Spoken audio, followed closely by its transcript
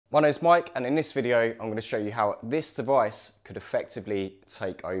My name is Mike, and in this video I'm going to show you how this device could effectively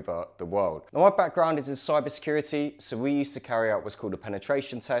take over the world. Now, my background is in cybersecurity, so we used to carry out what's called a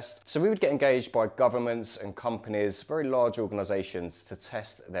penetration test. So we would get engaged by governments and companies, very large organizations, to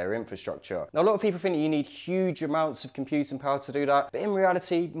test their infrastructure. Now, a lot of people think that you need huge amounts of computing power to do that, but in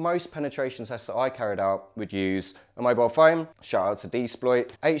reality most penetration tests that I carried out would use a mobile phone, shout out to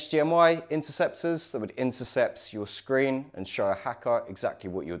Dsploit, HDMI interceptors that would intercept your screen and show a hacker exactly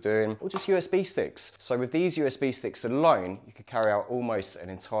what you're doing, or just USB sticks. So with these USB sticks alone, you could carry out almost an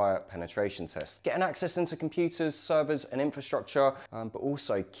entire penetration test. Getting access into computers, servers and infrastructure, but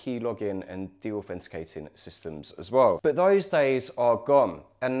also key login and de-authenticating systems as well. But those days are gone.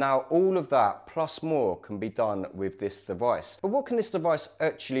 And now all of that plus more can be done with this device. But what can this device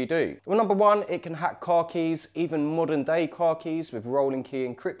actually do? Well, number one, it can hack car keys, even modern day car keys with rolling key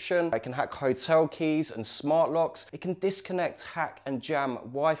encryption. It can hack hotel keys and smart locks. It can disconnect, hack and jam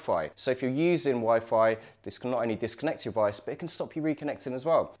Wi-Fi. So if you're using Wi-Fi, this can not only disconnect your device, but it can stop you reconnecting as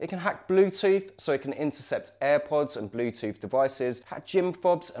well. It can hack Bluetooth, so it can intercept AirPods and Bluetooth devices, hack gym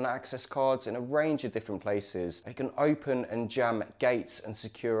fobs and access cards in a range of different places. It can open and jam gates and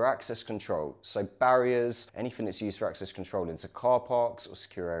secure access control, so barriers, anything that's used for access control into car parks or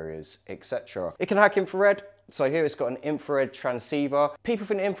secure areas, etc. It can hack infrared. So here it's got an infrared transceiver. People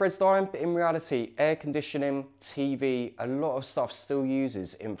think infrared's dying, but in reality, air conditioning, TV, a lot of stuff still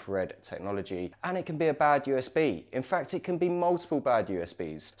uses infrared technology, and it can be a bad USB. In fact, it can be multiple bad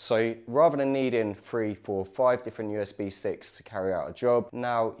USBs. So rather than needing 3, 4, 5 different USB sticks to carry out a job,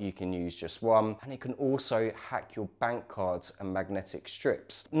 now you can use just one, and it can also hack your bank cards and magnetic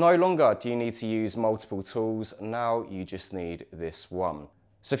strips. No longer do you need to use multiple tools, now you just need this one.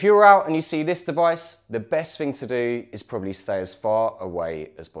 So if you're out and you see this device, the best thing to do is probably stay as far away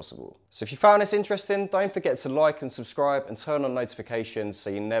as possible. So if you found this interesting, don't forget to like and subscribe and turn on notifications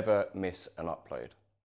so you never miss an upload.